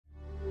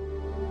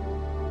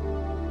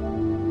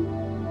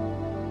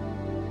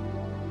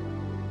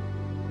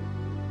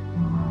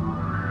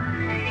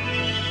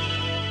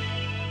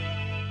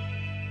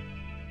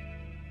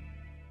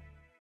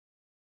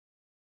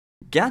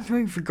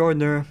Gathering for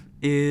Gardner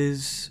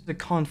is a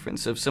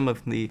conference of some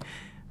of the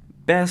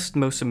best,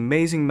 most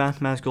amazing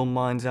mathematical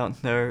minds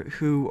out there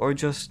who are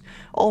just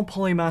all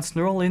polymaths, and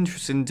they're all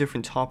interested in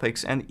different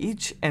topics, and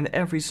each and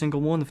every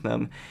single one of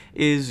them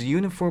is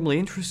uniformly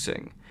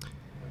interesting.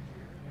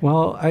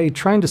 Well, I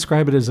try and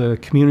describe it as a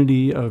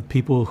community of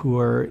people who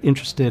are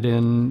interested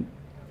in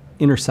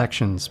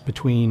intersections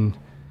between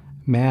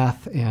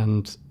math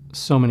and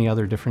so many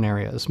other different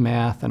areas.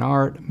 Math and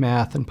art,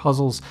 math and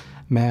puzzles,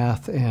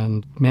 math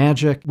and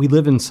magic. We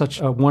live in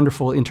such a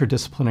wonderful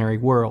interdisciplinary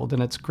world,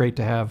 and it's great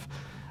to have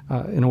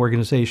an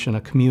organization,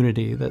 a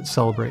community that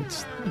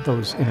celebrates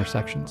those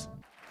intersections.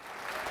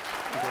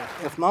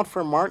 If not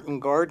for Martin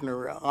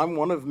Gardner, I'm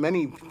one of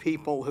many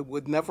people who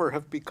would never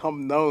have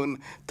become known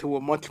to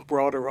a much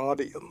broader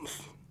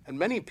audience. And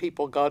many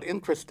people got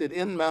interested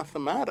in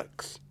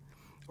mathematics,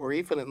 or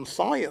even in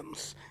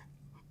science,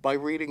 by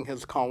reading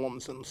his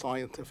columns in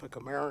Scientific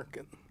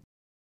American.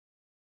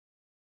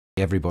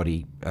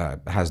 Everybody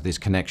has this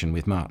connection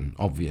with Martin,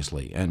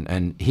 obviously,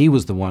 and he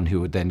was the one who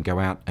would then go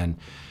out and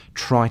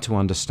try to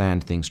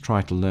understand things,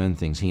 try to learn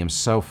things. He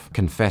himself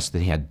confessed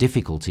that he had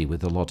difficulty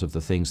with a lot of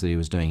the things that he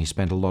was doing. He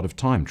spent a lot of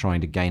time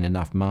trying to gain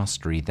enough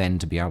mastery then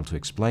to be able to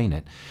explain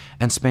it,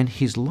 and spent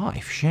his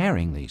life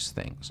sharing these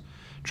things,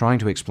 trying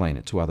to explain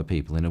it to other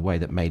people in a way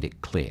that made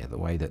it clear, the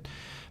way that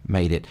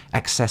made it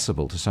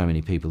accessible to so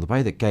many people, the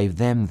way that gave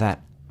them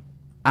that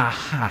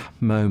aha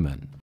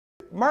moment.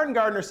 Martin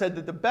Gardner said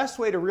that the best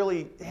way to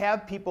really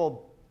have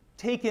people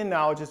take in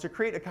knowledge is to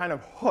create a kind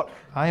of hook.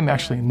 I am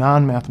actually a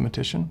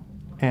non-mathematician,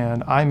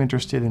 and I'm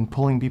interested in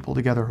pulling people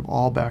together of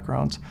all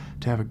backgrounds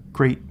to have a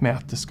great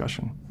math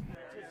discussion.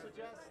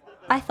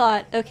 I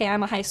thought, okay,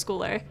 I'm a high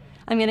schooler.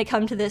 I'm going to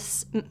come to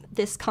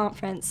this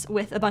conference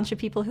with a bunch of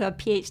people who have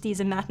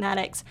PhDs in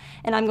mathematics,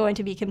 and I'm going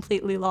to be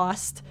completely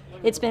lost.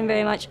 It's been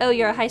very much, oh,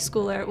 you're a high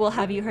schooler, well,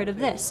 have you heard of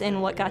this?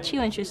 And what got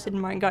you interested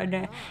in Martin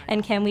Gardner?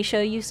 And can we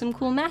show you some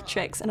cool math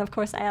tricks? And of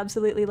course, I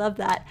absolutely love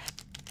that.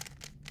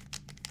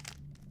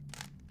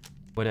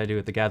 What I do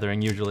at the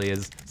gathering usually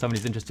is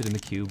somebody's interested in the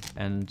cube,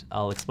 and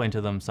I'll explain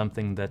to them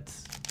something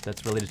that's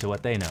related to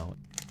what they know.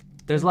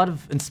 There's a lot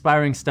of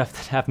inspiring stuff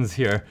that happens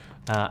here.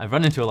 I've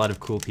run into a lot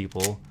of cool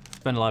people,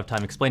 spend a lot of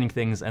time explaining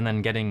things and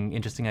then getting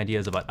interesting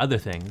ideas about other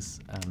things.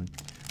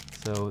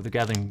 So the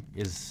gathering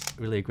is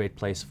really a great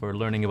place for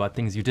learning about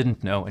things you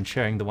didn't know and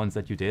sharing the ones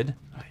that you did.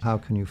 How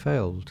can you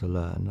fail to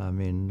learn? I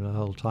mean, the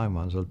whole time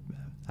one's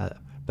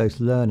both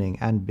learning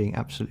and being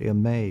absolutely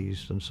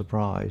amazed and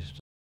surprised.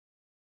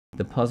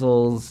 The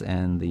puzzles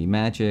and the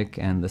magic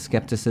and the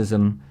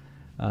skepticism,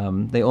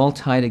 they all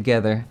tie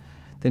together.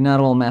 They're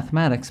not all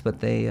mathematics, but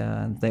they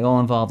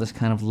all involve this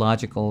kind of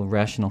logical,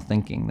 rational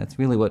thinking. That's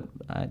really what,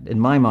 in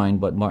my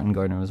mind, what Martin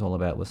Gardner was all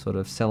about, was sort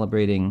of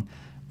celebrating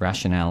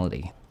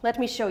rationality. Let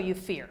me show you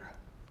fear.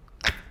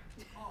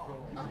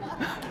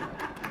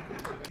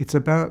 It's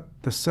about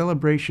the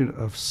celebration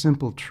of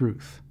simple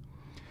truth.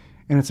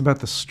 And it's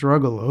about the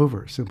struggle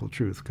over simple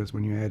truth, because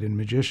when you add in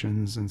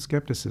magicians and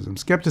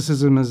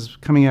skepticism is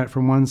coming at it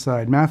from one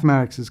side,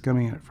 mathematics is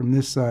coming at it from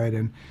this side,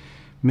 and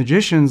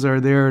magicians are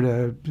there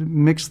to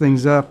mix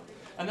things up.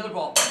 Another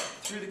ball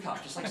through the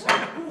cup, just like so.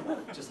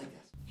 Just like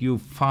this. You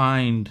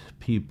find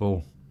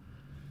people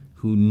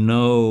who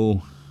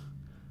know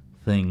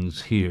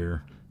things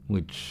here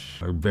which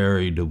are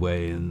buried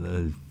away in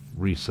the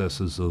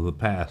recesses of the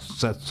past,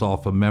 sets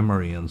off a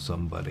memory in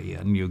somebody,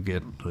 and you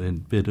get a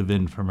bit of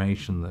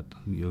information that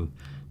you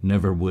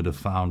never would have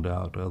found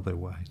out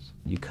otherwise.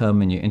 You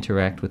come and you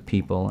interact with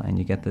people, and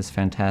you get this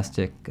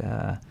fantastic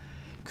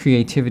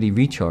creativity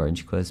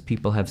recharge, because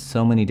people have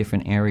so many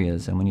different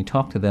areas, and when you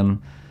talk to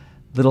them,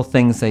 little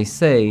things they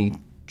say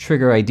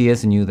trigger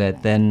ideas in you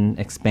that then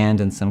expand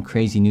in some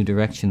crazy new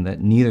direction that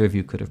neither of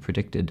you could have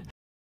predicted.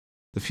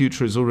 The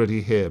future is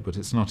already here, but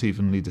it's not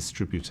evenly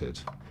distributed.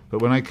 But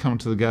when I come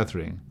to the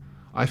gathering,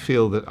 I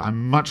feel that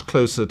I'm much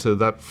closer to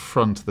that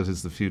front that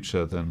is the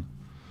future than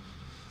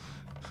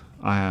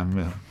I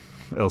am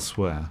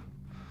elsewhere.